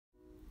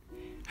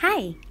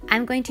Hi,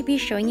 I'm going to be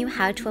showing you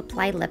how to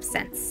apply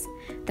LipSense.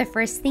 The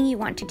first thing you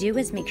want to do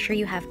is make sure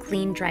you have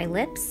clean, dry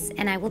lips,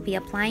 and I will be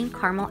applying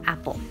Caramel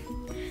Apple.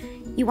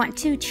 You want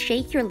to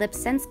shake your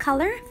LipSense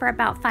color for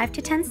about 5 to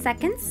 10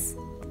 seconds.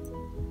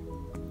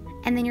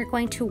 And then you're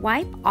going to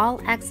wipe all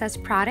excess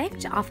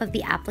product off of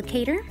the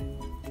applicator.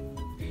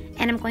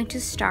 And I'm going to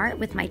start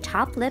with my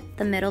top lip,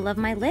 the middle of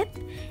my lip,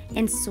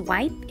 and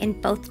swipe in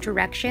both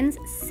directions,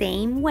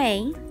 same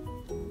way.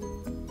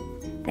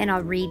 Then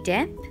I'll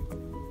re-dip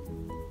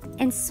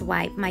and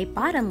swipe my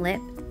bottom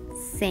lip,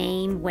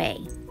 same way.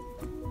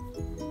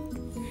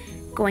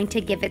 Going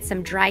to give it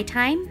some dry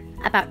time,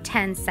 about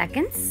 10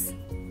 seconds.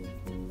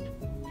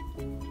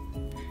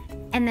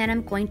 And then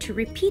I'm going to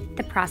repeat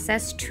the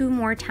process 2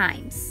 more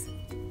times.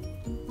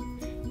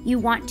 You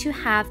want to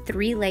have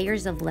 3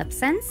 layers of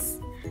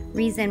LipSense.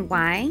 Reason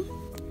why: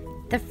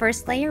 the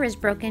first layer is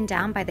broken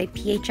down by the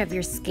pH of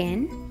your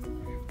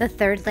skin. The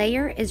third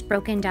layer is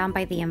broken down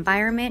by the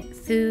environment,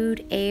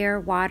 food, air,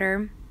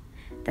 water.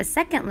 The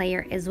second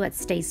layer is what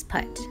stays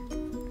put.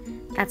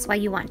 That's why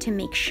you want to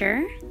make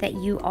sure that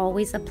you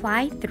always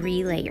apply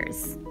 3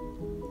 layers.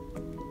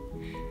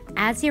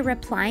 As you're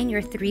applying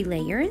your 3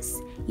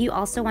 layers, you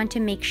also want to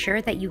make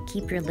sure that you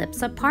keep your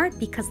lips apart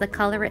because the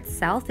color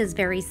itself is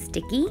very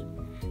sticky,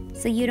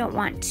 so you don't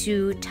want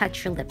to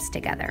touch your lips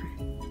together.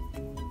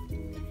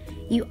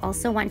 You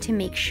also want to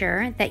make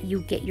sure that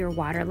you get your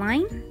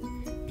waterline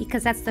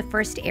because that's the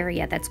first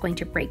area that's going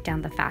to break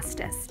down the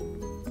fastest.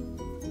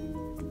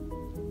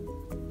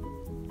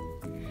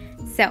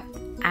 So,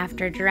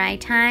 after dry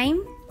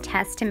time,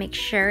 test to make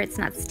sure it's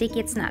not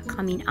sticky, it's not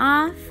coming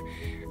off.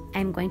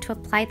 I'm going to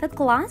apply the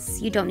gloss.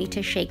 You don't need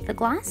to shake the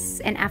gloss.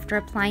 And after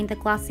applying the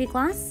glossy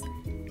gloss,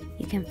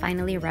 you can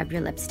finally rub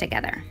your lips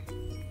together.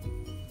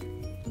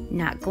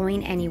 Not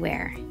going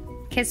anywhere.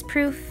 Kiss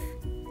proof,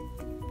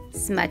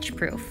 smudge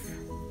proof.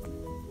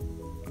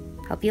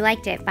 Hope you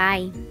liked it.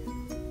 Bye.